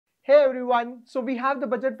Hey everyone, so we have the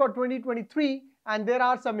budget for 2023 and there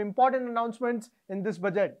are some important announcements in this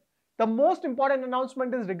budget. The most important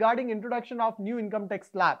announcement is regarding introduction of new income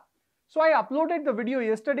tax slab. So I uploaded the video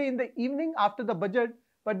yesterday in the evening after the budget,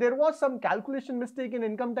 but there was some calculation mistake in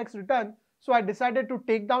income tax return, so I decided to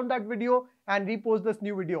take down that video and repost this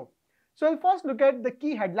new video. So we'll first look at the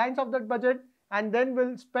key headlines of that budget and then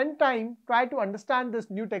we'll spend time try to understand this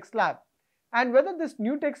new tax slab and whether this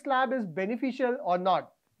new tax slab is beneficial or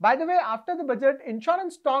not. By the way, after the budget,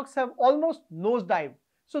 insurance stocks have almost nosedived.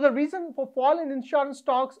 So the reason for fall in insurance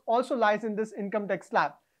stocks also lies in this income tax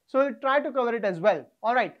slab. So we'll try to cover it as well.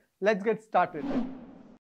 Alright, let's get started.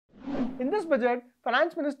 In this budget,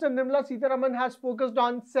 Finance Minister Nirmala Sitharaman has focused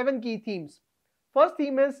on 7 key themes. First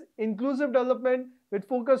theme is inclusive development with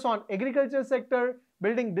focus on agriculture sector,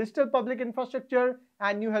 building digital public infrastructure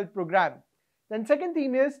and new health program. Then second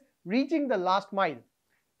theme is reaching the last mile.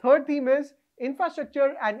 Third theme is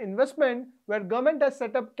infrastructure and investment, where government has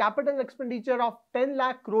set up capital expenditure of 10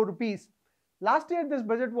 lakh crore rupees. Last year this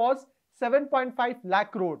budget was 7.5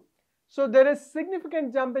 lakh crore. So there is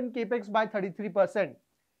significant jump in capex by 33%.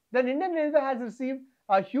 Then Indian Railway has received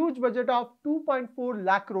a huge budget of 2.4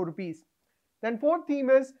 lakh crore rupees. Then fourth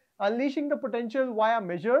theme is unleashing the potential via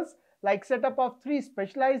measures like setup of 3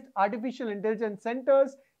 specialized artificial intelligence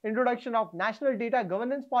centers, introduction of national data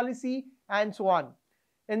governance policy and so on.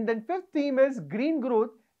 And then fifth theme is green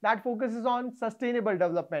growth that focuses on sustainable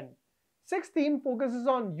development. Sixth theme focuses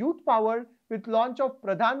on youth power with launch of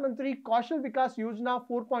Pradhan Mantri Kaushal Vikas Yojana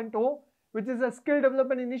 4.0, which is a skill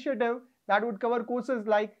development initiative that would cover courses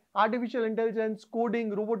like artificial intelligence,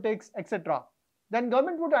 coding, robotics, etc. Then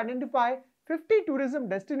government would identify 50 tourism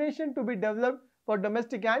destinations to be developed for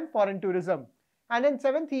domestic and foreign tourism. And then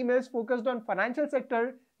seventh theme is focused on financial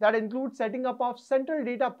sector that includes setting up of central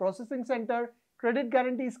data processing center, credit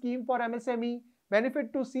guarantee scheme for MSME,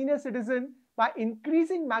 benefit to senior citizen by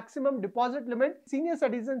increasing maximum deposit limit, senior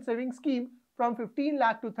citizen saving scheme from 15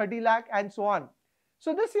 lakh to 30 lakh and so on.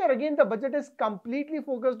 So this year again the budget is completely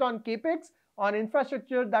focused on capex, on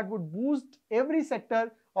infrastructure that would boost every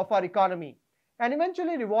sector of our economy and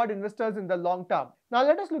eventually reward investors in the long term. Now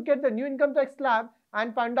let us look at the new income tax slab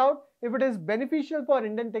and find out if it is beneficial for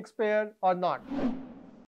Indian taxpayer or not.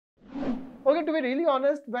 Okay, to be really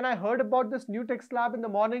honest, when I heard about this new tax slab in the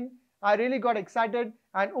morning, I really got excited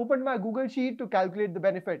and opened my Google sheet to calculate the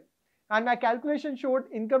benefit. And my calculation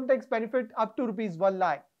showed income tax benefit up to rupees 1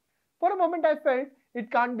 lakh. For a moment I felt it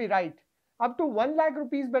can't be right. Up to 1 lakh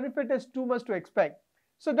rupees benefit is too much to expect.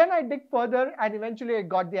 So then I dig further and eventually I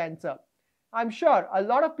got the answer. I'm sure a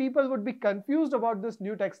lot of people would be confused about this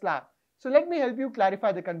new tax slab. So let me help you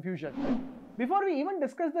clarify the confusion. Before we even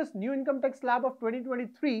discuss this new income tax slab of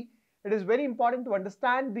 2023, it is very important to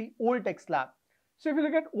understand the old tax slab. So if you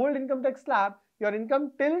look at old income tax slab, your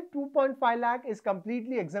income till 2.5 lakh is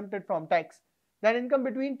completely exempted from tax. Then income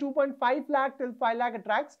between 2.5 lakh till 5 lakh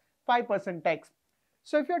attracts 5% tax.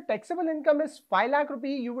 So if your taxable income is 5 lakh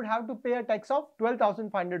rupee, you would have to pay a tax of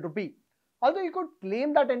 12,500 rupee. Although you could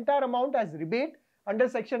claim that entire amount as rebate under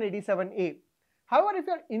section 87A. However, if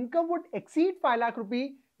your income would exceed 5 lakh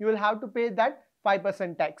rupee, you will have to pay that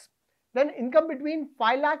 5% tax. Then income between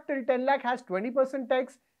 5 lakh till 10 lakh has 20%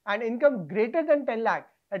 tax and income greater than 10 lakh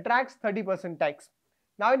attracts 30% tax.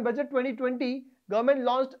 Now in budget 2020, government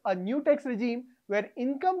launched a new tax regime where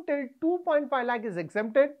income till 2.5 lakh is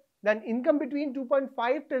exempted, then income between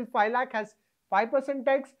 2.5 till 5 lakh has 5%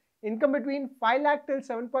 tax, income between 5 lakh till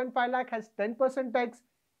 7.5 lakh has 10% tax,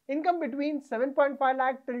 income between 7.5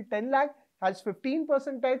 lakh till 10 lakh has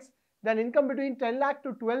 15% tax, then income between 10 lakh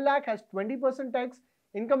to 12 lakh has 20% tax,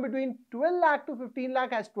 income between 12 lakh to 15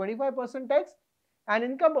 lakh has 25% tax and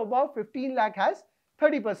income above 15 lakh has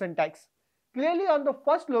 30% tax. Clearly on the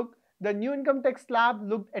first look, the new income tax slab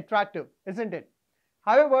looked attractive, isn't it?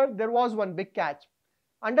 However, there was one big catch.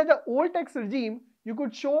 Under the old tax regime, you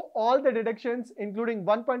could show all the deductions including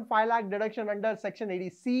 1.5 lakh deduction under section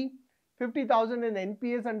 80C, 50,000 in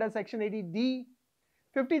NPS under section 80D,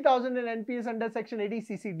 50,000 in NPS under section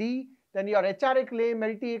 80CCD, then your HRA claim,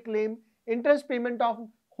 LTA claim, interest payment of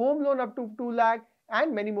home loan up to 2 lakh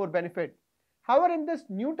and many more benefit. However, in this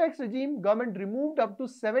new tax regime, government removed up to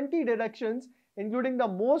 70 deductions including the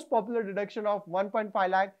most popular deduction of 1.5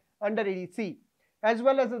 lakh under 80C as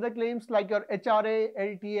well as other claims like your HRA,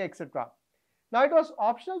 LTA, etc. Now it was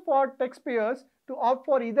optional for taxpayers to opt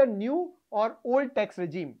for either new or old tax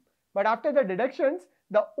regime. But after the deductions,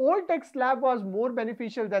 the old tax slab was more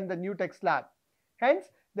beneficial than the new tax slab. Hence,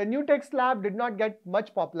 the new tax slab did not get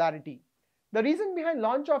much popularity. The reason behind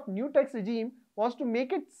launch of new tax regime was to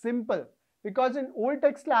make it simple, because in old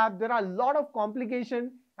tax slab there are a lot of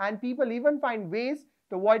complication and people even find ways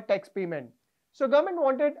to avoid tax payment. So government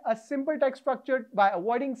wanted a simple tax structure by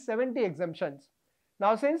avoiding 70 exemptions.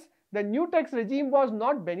 Now since the new tax regime was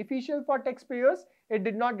not beneficial for taxpayers, it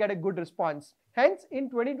did not get a good response. Hence, in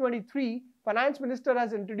 2023, Finance Minister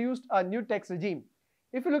has introduced a new tax regime.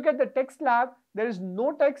 If you look at the tax slab, there is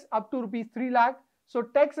no tax up to rupees 3 lakh. So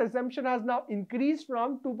tax exemption has now increased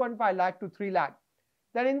from 2.5 lakh to 3 lakh.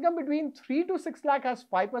 Then income between 3 to 6 lakh has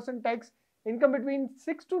 5% tax. Income between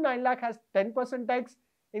 6 to 9 lakh has 10% tax.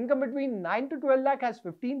 Income between 9 to 12 lakh has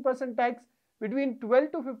 15% tax. Between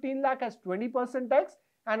 12 to 15 lakh has 20% tax.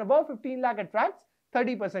 And above 15 lakh attracts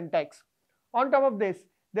 30% tax. On top of this,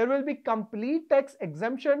 there will be complete tax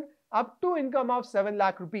exemption up to income of 7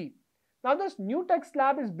 lakh rupee. Now this new tax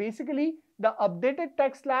slab is basically the updated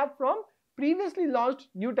tax slab from previously launched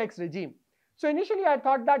new tax regime. So initially I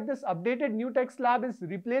thought that this updated new tax slab is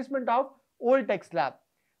replacement of old tax slab.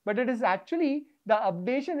 But it is actually the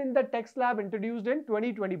updation in the tax slab introduced in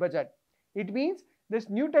 2020 budget. It means this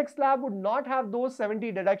new tax slab would not have those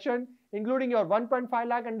 70 deduction, including your 1.5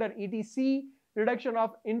 lakh under ETC, reduction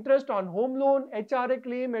of interest on home loan, HRA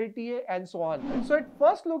claim, LTA and so on. So at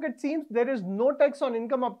first look it seems there is no tax on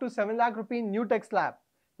income up to 7 lakh rupee in new tax slab.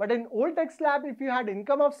 But in old tax slab, if you had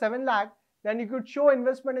income of 7 lakh, then you could show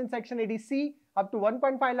investment in section 80C up to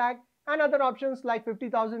 1.5 lakh and other options like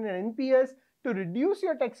 50,000 in NPS to reduce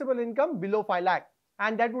your taxable income below 5 lakh,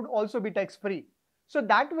 and that would also be tax free. So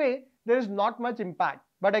that way there is not much impact.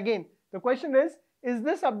 But again, the question is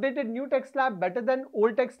this updated new tax slab better than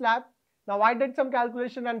old tax slab? Now I did some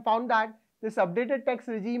calculation and found that this updated tax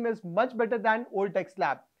regime is much better than old tax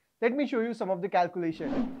slab. Let me show you some of the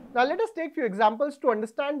calculation. Now let us take few examples to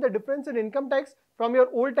understand the difference in income tax from your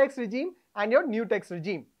old tax regime and your new tax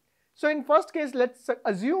regime. So in first case, let's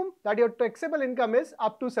assume that your taxable income is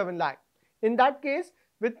up to 7 lakh. In that case,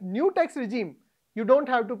 with new tax regime, you don't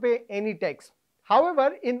have to pay any tax.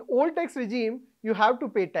 However, in old tax regime, you have to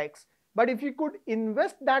pay tax. But if you could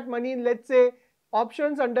invest that money in, let's say,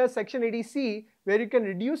 options under section 80C, where you can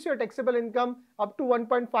reduce your taxable income up to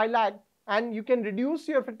 1.5 lakh and you can reduce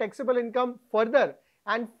your taxable income further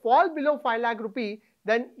and fall below 5 lakh rupee,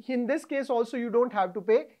 then in this case also you don't have to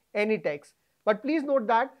pay any tax. But please note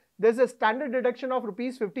that there's a standard deduction of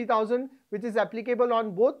rupees 50,000 which is applicable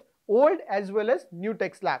on both old as well as new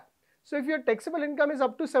tax slab. So if your taxable income is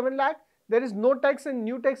up to 7 lakh, there is no tax in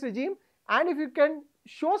new tax regime, and if you can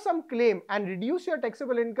show some claim and reduce your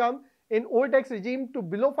taxable income in old tax regime to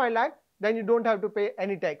below 5 lakh, then you don't have to pay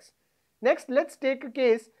any tax. Next, let's take a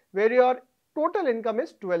case where your total income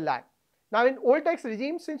is 12 lakh. Now in old tax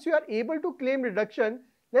regime, since you are able to claim reduction,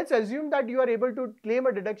 let's assume that you are able to claim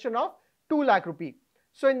a deduction of 2 lakh rupee.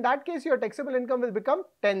 So in that case, your taxable income will become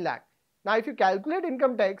 10 lakh. Now if you calculate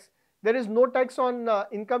income tax, there is no tax on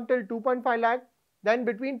income till 2.5 lakh. Then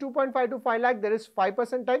between 2.5 to 5 lakh, there is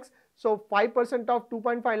 5% tax. So 5% of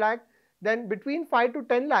 2.5 lakh. Then between 5 to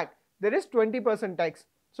 10 lakh, there is 20% tax.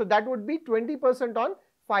 So that would be 20% on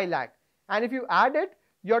 5 lakh. And if you add it,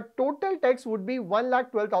 your total tax would be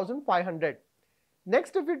 1,12,500.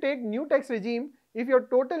 Next, if you take new tax regime, if your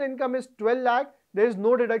total income is 12 lakh, there is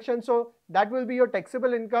no deduction. So that will be your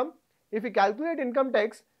taxable income. If you calculate income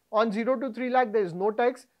tax, on 0 to 3 lakh, there is no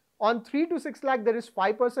tax. On 3 to 6 lakh, there is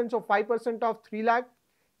 5%. So 5% of 3 lakh.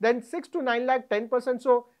 Then 6 to 9 lakh, 10%.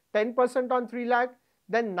 So 10% on 3 lakh.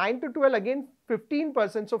 Then 9 to 12, again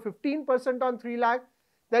 15%. So 15% on 3 lakh.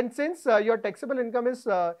 Then since your taxable income is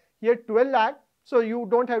here 12 lakh, so you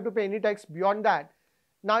don't have to pay any tax beyond that.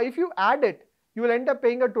 Now if you add it, you will end up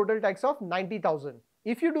paying a total tax of 90,000.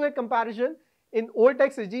 If you do a comparison, in old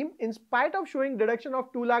tax regime, in spite of showing deduction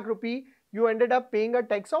of 2 lakh rupee, you ended up paying a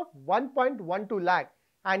tax of 1.12 lakh.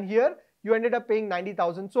 And here you ended up paying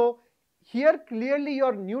 90,000. So here clearly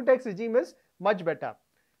your new tax regime is much better.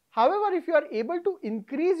 However, if you are able to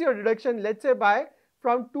increase your deduction, let's say by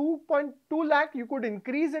from 2.2 lakh, you could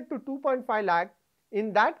increase it to 2.5 lakh.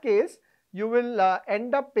 In that case, you will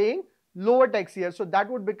end up paying lower tax here. So that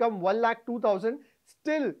would become 1,02,000.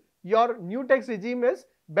 Still, your new tax regime is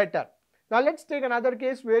better. Now let's take another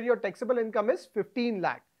case where your taxable income is 15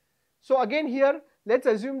 lakh. So again here, let's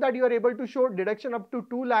assume that you are able to show deduction up to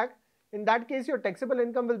 2 lakh. In that case, your taxable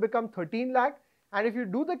income will become 13 lakh. And if you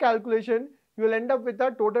do the calculation, you will end up with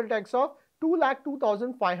a total tax of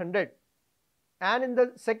 2,02,500. And in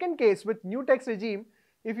the second case with new tax regime,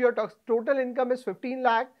 if your total income is 15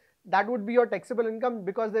 lakh, that would be your taxable income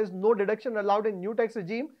because there is no deduction allowed in new tax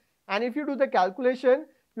regime. And if you do the calculation,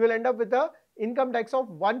 you will end up with a income tax of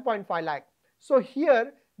 1.5 lakh. So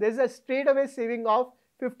here there is a straightaway saving of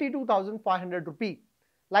 52,500 rupee.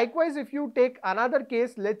 Likewise, if you take another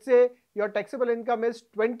case, let's say your taxable income is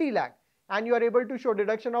 20 lakh and you are able to show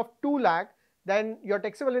deduction of 2 lakh, then your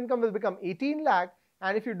taxable income will become 18 lakh.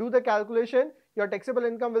 And if you do the calculation, your taxable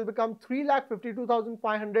income will become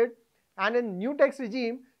 3,52,500. And in new tax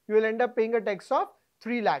regime, you will end up paying a tax of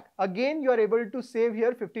 3 lakh. Again, you are able to save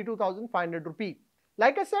here 52,500 rupee.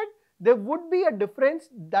 Like I said, there would be a difference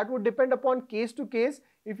that would depend upon case to case.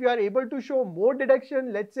 If you are able to show more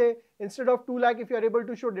deduction, let's say instead of 2 lakh, if you are able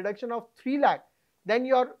to show deduction of 3 lakh, then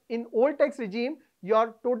in old tax regime,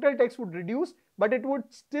 your total tax would reduce, but it would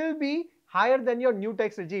still be higher than your new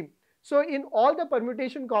tax regime. So in all the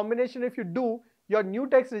permutation combination, if you do, your new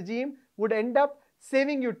tax regime would end up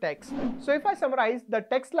saving you tax. So if I summarize, the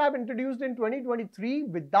tax slab introduced in 2023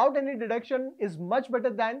 without any deduction is much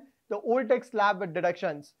better than the old tax slab with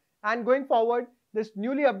deductions. And going forward, this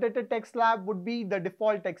newly updated tax slab would be the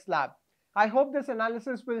default tax slab. I hope this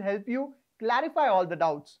analysis will help you clarify all the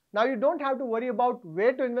doubts. Now you don't have to worry about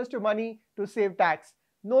where to invest your money to save tax.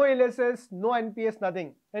 No LSS, no NPS,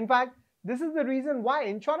 nothing. In fact, this is the reason why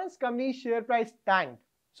insurance companies' share price tanked.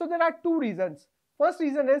 So there are two reasons. First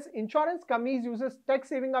reason is insurance companies uses tax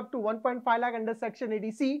saving up to 1.5 lakh under Section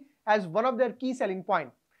 80C as one of their key selling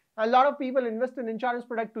point. A lot of people invest in insurance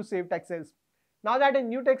product to save taxes. Now that in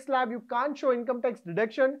new tax slab you can't show income tax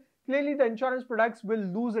deduction, clearly the insurance products will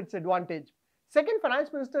lose its advantage. Second,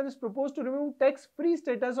 Finance Minister is proposed to remove tax-free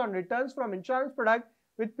status on returns from insurance product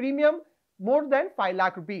with premium more than 5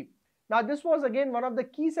 lakh rupee. Now this was again one of the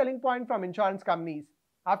key selling points from insurance companies.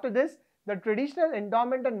 After this, the traditional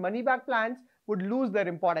endowment and money back plans would lose their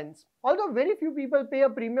importance. Although very few people pay a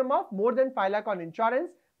premium of more than 5 lakh on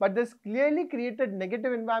insurance, but this clearly created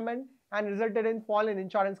negative environment and resulted in fall in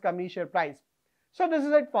insurance company share price. So this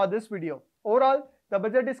is it for this video. Overall, the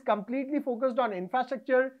budget is completely focused on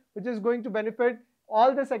infrastructure, which is going to benefit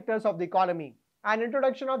all the sectors of the economy. And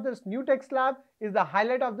introduction of this new tax slab is the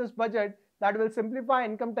highlight of this budget that will simplify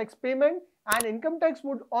income tax payment, and income tax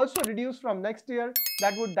would also reduce from next year.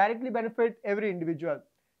 That would directly benefit every individual.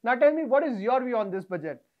 Now tell me, what is your view on this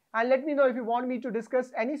budget? And let me know if you want me to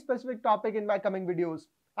discuss any specific topic in my coming videos.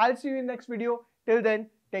 I'll see you in next video. Till then,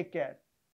 take care.